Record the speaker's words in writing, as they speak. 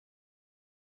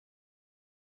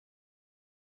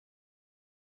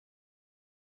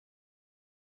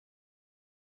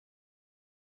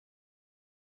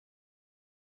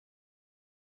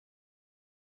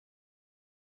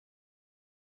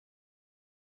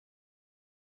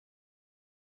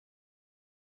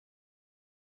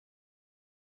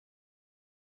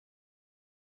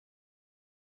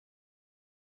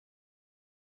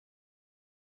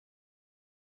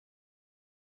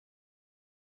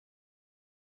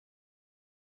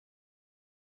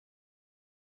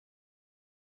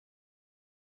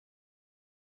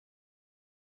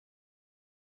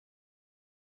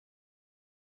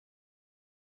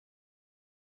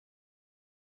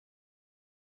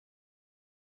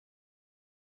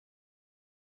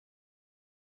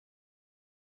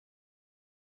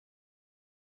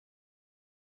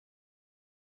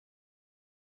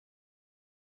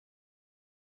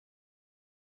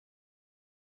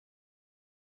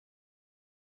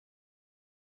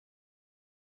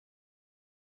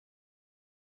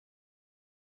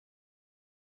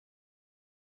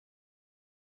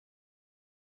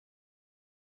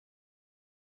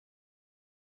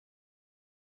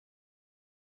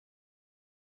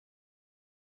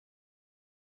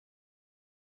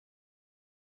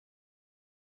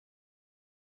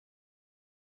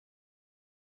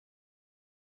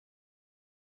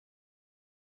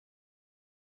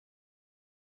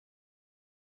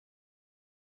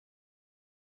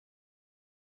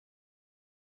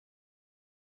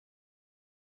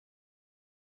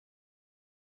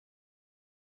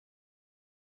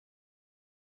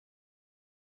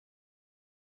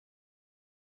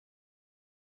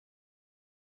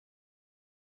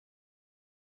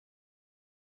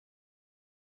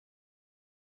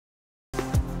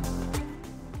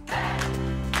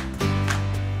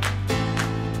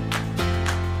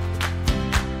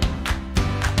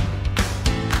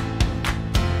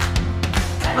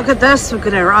Look at this, we've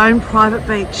got our own private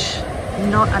beach,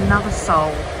 not another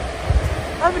soul.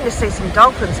 Hoping to see some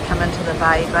dolphins come into the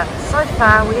bay, but so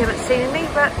far we haven't seen any,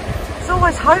 but there's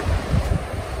always hope.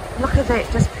 Look at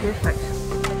that, just perfect.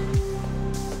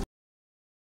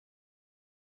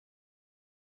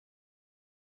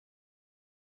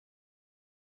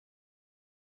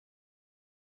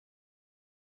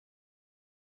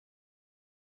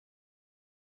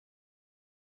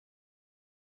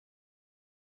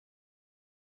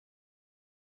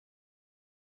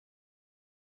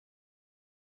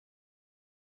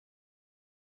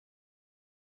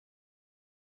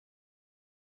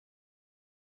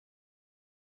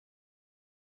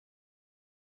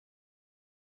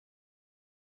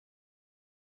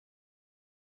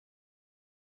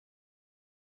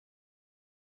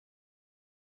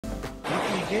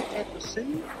 Get at the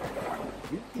sea?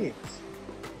 Yes.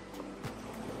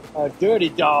 A dirty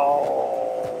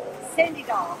doll. Sandy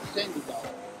doll. Sandy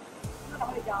doll. Not a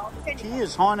holy doll. Sandy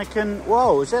Cheers, Heineken.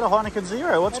 Whoa, is that a Heineken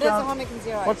Zero? It is a Heineken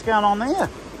Zero. What's going on there?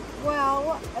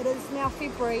 Well, it is now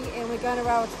February and we're going to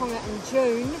Rarotonga in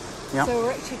June. Yep. So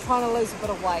we're actually trying to lose a bit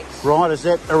of weight. Right, is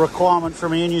that a requirement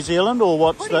from Air New Zealand or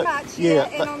what's Pretty much, yeah,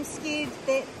 and I'm scared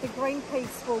that the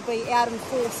Greenpeace will be out in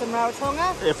force in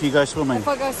Rarotonga. if you go swimming? If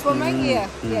I go swimming, yeah.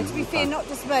 To be fair, not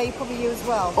just me, probably you as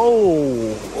well.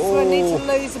 Oh, So I need to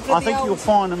lose a bit I of think the you'll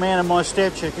find a man of my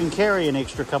stature can carry an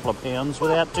extra couple of pounds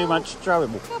without too much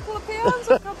trouble. A couple of pounds,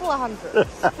 a couple of hundred.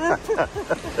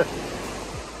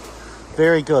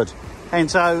 Very good.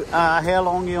 And so, how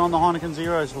long are you on the Heineken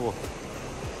Zeros for?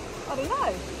 I don't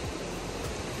know.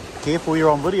 Careful, you're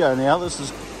on video now.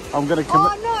 I'm going to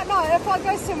commit. Oh, no. If I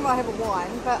go somewhere, I have a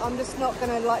wine, but I'm just not going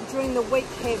to, like, during the week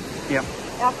have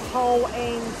alcohol,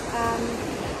 and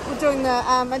we're doing the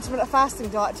intermittent fasting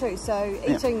diet too, so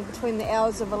eating between the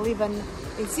hours of 11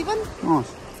 and 7.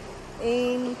 Nice.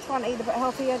 And trying to eat a bit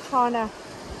healthier, trying to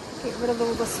get rid of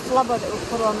all this flubber that we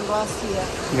put on last year.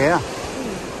 Yeah.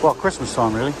 Well, Christmas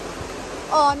time, really.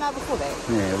 Oh, no, before that.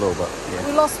 Yeah, a little bit, yeah.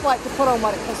 We lost weight to put on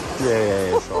weight at Christmas.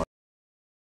 Yeah, that's right.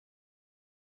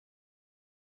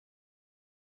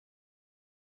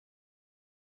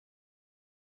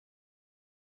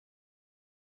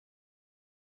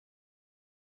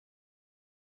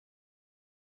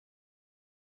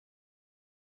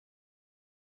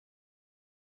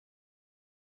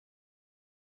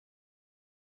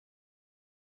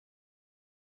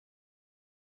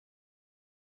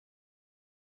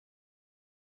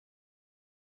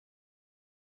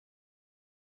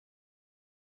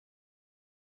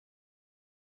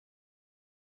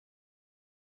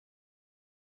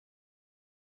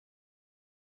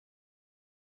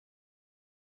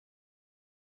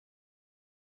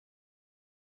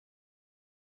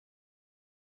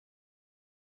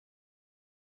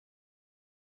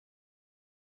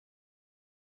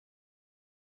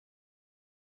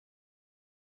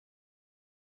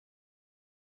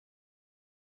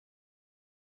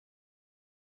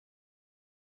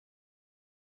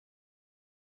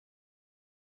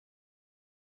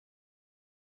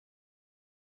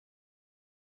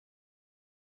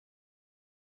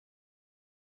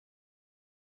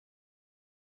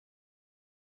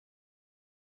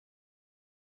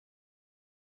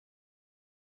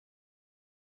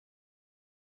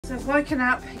 So I've woken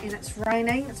up and it's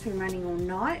raining. It's been raining all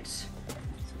night. So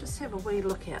just have a wee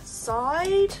look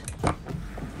outside.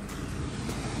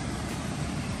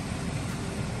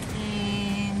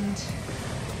 And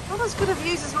not as good a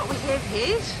views as what we have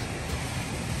had.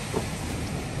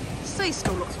 The sea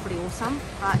still looks pretty awesome,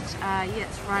 but yeah,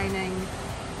 it's raining.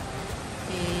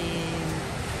 And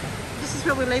this is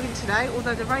where we're leaving today,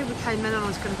 although the rain we came in on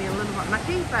was going to be a little bit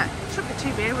mucky, but it shouldn't be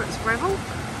too bad where it's gravel.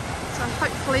 So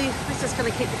hopefully this is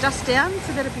going to keep the dust down,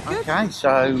 so that'll be good. Okay,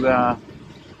 so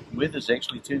weather's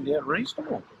actually turned out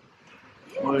reasonable.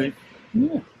 Yeah.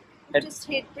 We've just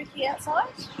had brekkie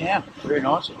outside. Yeah, very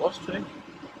nice it was too. And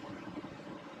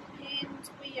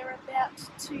we are about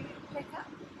to pack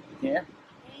up. Yeah.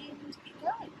 And get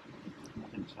going.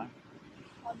 I think so.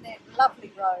 On that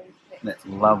lovely road. That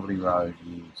lovely road,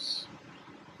 yes.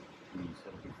 Yes,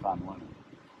 that'll be fun, won't it?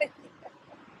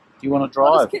 Do you want to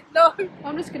drive? No,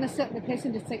 I'm just going to sit in the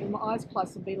passenger seat with my eyes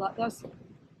closed and be like this.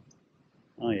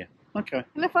 Oh, yeah. Okay.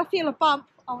 And if I feel a bump,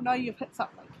 I'll know you've hit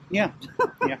something. Yeah.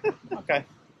 Yeah. Okay.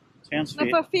 Sounds And fair.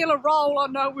 if I feel a roll, I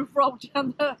know we've rolled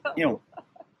down the hill. Yeah.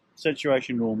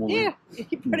 Situation normal. Yeah,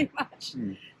 pretty much.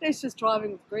 Hmm. That's just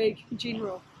driving with Greg in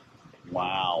general.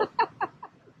 Wow.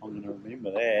 I'm going to remember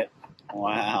that.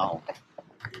 Wow.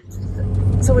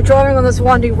 So we're driving on this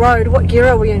windy road. What gear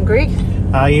are we in, Greg?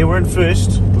 Yeah, we're in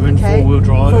first. We're in Okay. four-wheel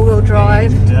drive. Four-wheel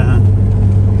drive.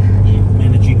 And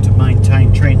managing to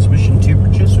maintain transmission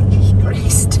temperatures.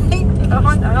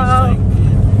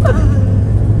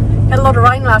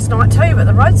 last night too, but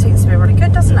the road seems to be really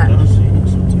good, doesn't it? It does,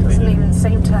 yeah. Doesn't even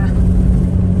seem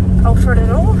to alter it at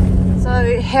all.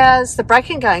 So how's the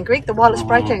braking going, Greg? The wireless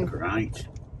braking? Great,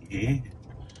 yeah.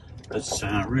 It's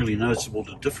really noticeable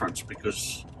the difference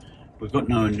because we've got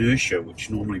no inertia, which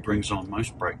normally brings on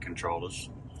most brake controllers.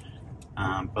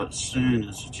 But as soon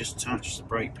as I just touch the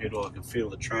brake pedal, I can feel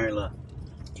the trailer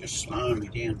just slowing me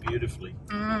down beautifully.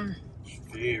 It's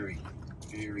very,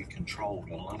 very controlled.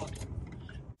 I love it.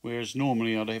 Whereas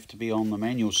normally I'd have to be on the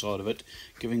manual side of it,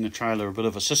 giving the trailer a bit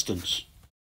of assistance.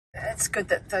 It's good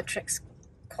that the track's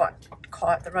quite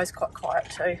quiet, the road's quite quiet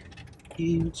too.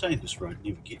 Yeah, I'd say this road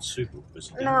never gets super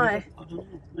busy. No. I don't know,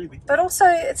 maybe. But also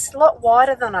it's a lot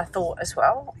wider than I thought as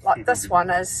well. Like this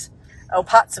one is, well,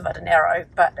 parts of it are narrow,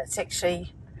 but it's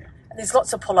actually, and there's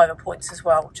lots of pullover points as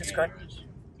well, which is good.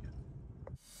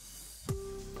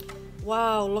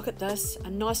 Wow, look at this.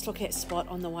 A nice look at spot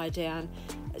on the way down.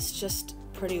 It's just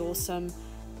pretty awesome.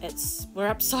 We're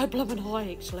up so blooming high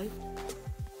actually.